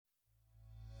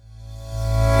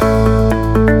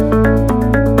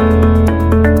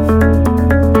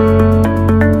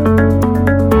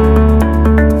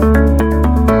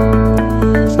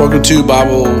to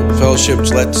Bible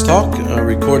Fellowship's Let's Talk,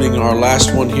 recording our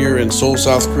last one here in Seoul,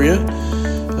 South Korea.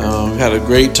 We've had a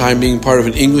great time being part of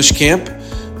an English camp.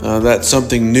 That's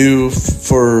something new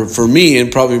for me and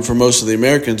probably for most of the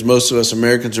Americans. Most of us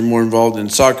Americans are more involved in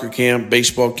soccer camp,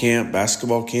 baseball camp,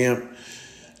 basketball camp,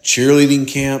 cheerleading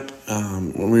camp.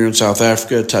 When we were in South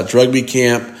Africa, touch rugby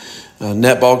camp,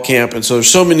 netball camp. And so there's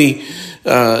so many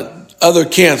other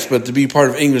camps, but to be part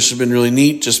of English has been really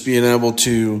neat. Just being able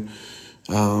to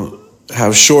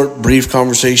have short, brief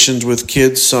conversations with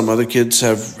kids. Some other kids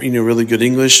have, really good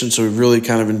English, and so we've really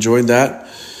kind of enjoyed that.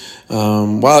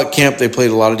 While at camp, they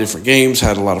played a lot of different games,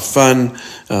 had a lot of fun.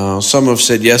 Some have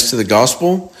said yes to the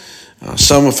gospel.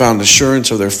 Some have found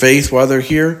assurance of their faith while they're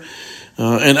here.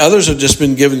 And others have just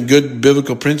been given good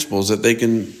biblical principles that they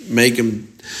can make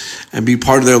and be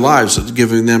part of their lives. So it's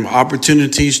giving them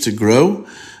opportunities to grow,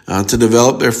 to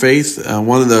develop their faith.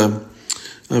 One of the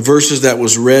verses that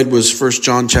was read was 1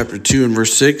 John chapter 2 and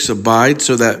verse 6, abide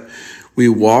so that we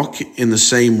walk in the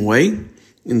same way.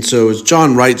 And so as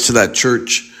John writes to that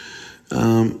church,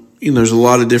 there's a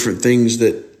lot of different things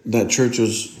that church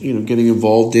was, getting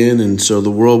involved in. And so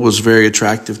the world was very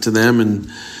attractive to them.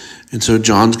 And so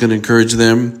John's going to encourage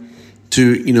them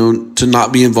to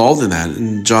not be involved in that.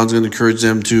 And John's going to encourage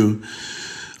them to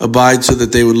abide so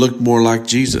that they would look more like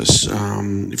Jesus.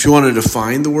 If you want to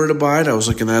define the word abide, I was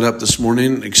looking that up this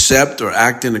morning, accept or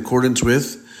act in accordance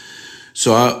with.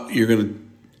 So you're going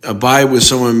to abide with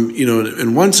someone,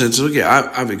 in one sense, okay,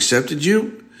 I've accepted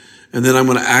you, and then I'm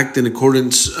going to act in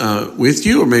accordance with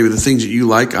you, or maybe the things that you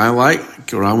like, or I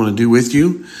want to do with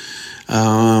you.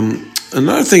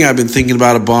 Another thing I've been thinking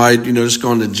about abide, just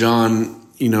going to John,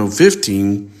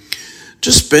 15,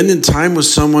 just spending time with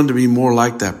someone to be more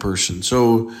like that person.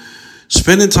 So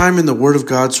spending time in the Word of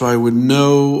God so I would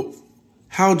know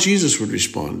how Jesus would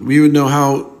respond. We would know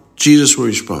how Jesus would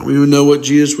respond. We would know what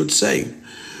Jesus would say.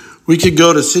 We could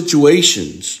go to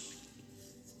situations,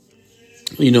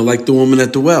 like the woman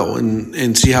at the well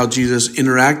and see how Jesus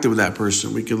interacted with that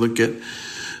person. We could look at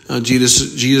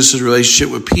Jesus'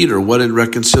 relationship with Peter. What did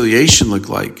reconciliation look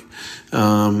like?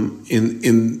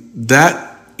 In that,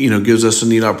 gives us a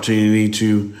neat opportunity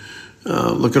to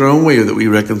look at our own way that we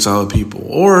reconcile with people.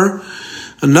 Or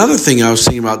another thing I was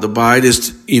thinking about the abide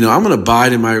is, I'm going to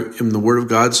abide in the Word of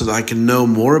God so that I can know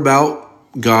more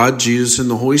about God, Jesus, and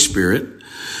the Holy Spirit,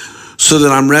 so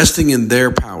that I'm resting in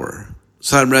their power,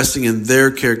 so that I'm resting in their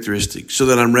characteristics, so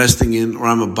that I'm resting in, or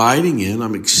I'm abiding in,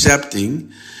 I'm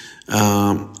accepting,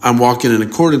 I'm walking in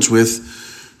accordance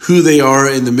with who they are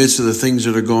in the midst of the things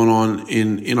that are going on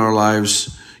in our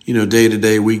lives, day to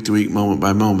day, week to week, moment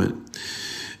by moment.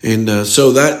 And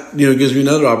so that, gives me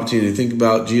another opportunity to think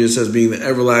about Jesus as being the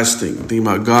everlasting, think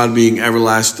about God being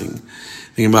everlasting,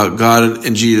 think about God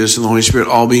and Jesus and the Holy Spirit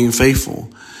all being faithful.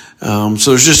 So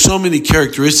there's just so many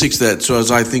characteristics so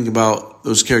as I think about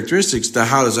those characteristics,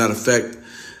 how does that affect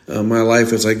my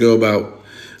life as I go about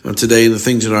today and the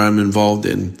things that I'm involved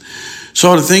in. So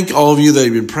I want to thank all of you that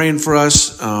have been praying for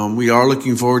us. We are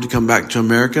looking forward to come back to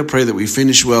America. Pray that we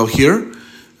finish well here.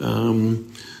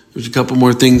 There's a couple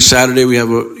more things. Saturday we have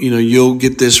you'll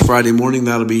get this Friday morning.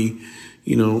 That'll be,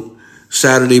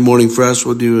 Saturday morning for us.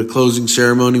 We'll do a closing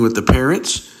ceremony with the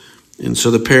parents. And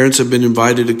so the parents have been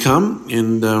invited to come.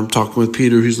 And talking with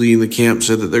Peter, who's leading the camp,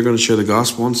 said that they're going to share the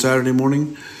gospel on Saturday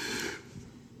morning.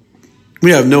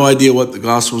 We have no idea what the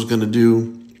gospel is going to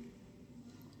do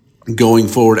going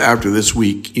forward after this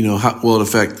week. How will it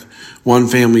affect one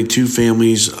family, two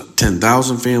families,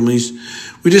 10,000 families?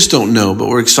 We just don't know, but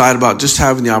we're excited about just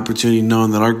having the opportunity,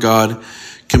 knowing that our God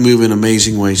can move in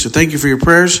amazing ways. So thank you for your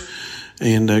prayers,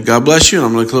 and God bless you. And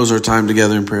I'm going to close our time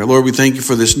together in prayer. Lord, we thank you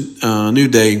for this new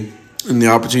day and the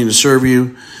opportunity to serve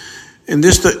you, and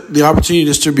this the opportunity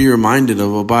just to be reminded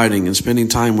of abiding and spending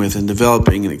time with and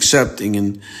developing and accepting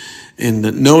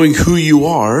and knowing who you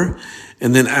are,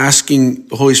 and then asking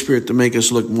the Holy Spirit to make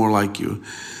us look more like you.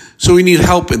 So we need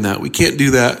help in that. We can't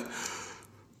do that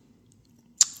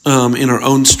in our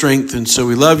own strength. And so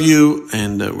we love you,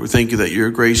 and we thank you that you're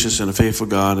a gracious and a faithful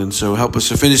God. And so help us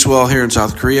to finish well here in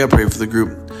South Korea. I pray for the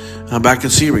group back in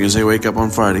Sebring as they wake up on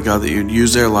Friday, God, that you'd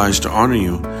use their lives to honor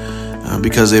you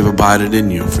because they've abided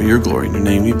in you. For your glory, in your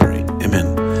name we pray.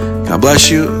 Amen. God bless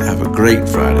you. Have a great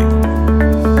Friday.